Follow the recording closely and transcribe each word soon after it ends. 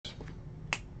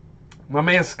My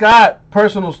man Scott,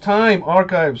 Personals Time,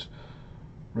 Archives,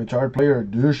 Retired Player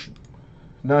Edition.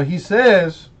 Now he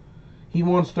says he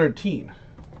wants 13.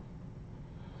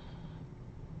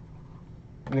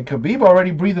 And Khabib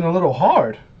already breathing a little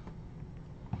hard.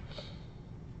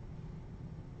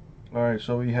 Alright,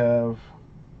 so we have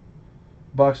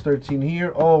box 13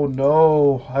 here. Oh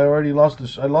no, I already lost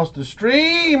this. I lost the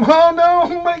stream. Oh no,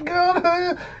 oh my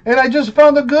god. And I just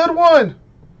found a good one.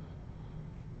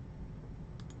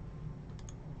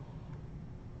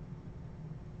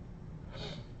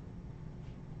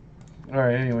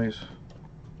 Alright, anyways.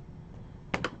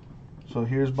 So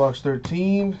here's box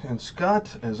 13. And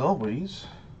Scott, as always.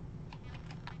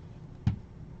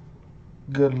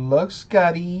 Good luck,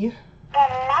 Scotty. Good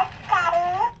luck,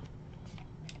 Scotty.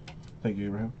 Thank you,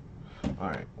 Abraham.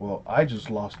 Alright, well, I just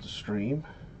lost the stream.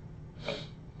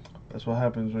 That's what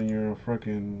happens when you're a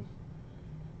freaking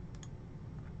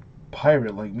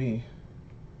pirate like me.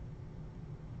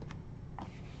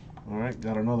 Alright,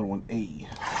 got another one. A.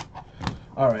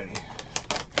 Alrighty.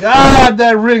 God,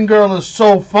 that ring girl is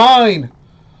so fine.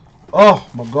 Oh,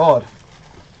 my God.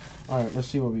 Alright, let's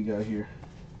see what we got here.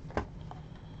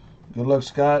 Good luck,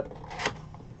 Scott.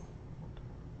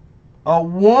 A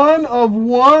 1 of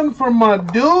 1 for my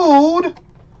dude,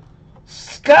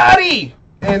 Scotty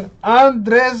and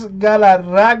Andres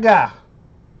Galarraga.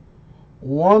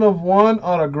 1 of 1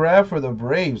 autograph for the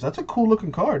Braves. That's a cool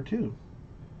looking card, too.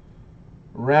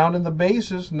 Rounding the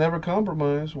bases, never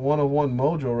compromise. 1 of 1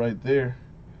 mojo right there.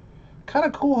 Kind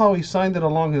of cool how he signed it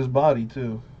along his body,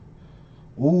 too.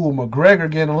 Ooh, McGregor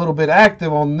getting a little bit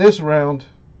active on this round.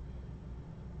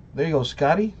 There you go,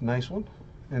 Scotty. Nice one.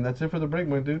 And that's it for the break,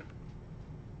 my dude.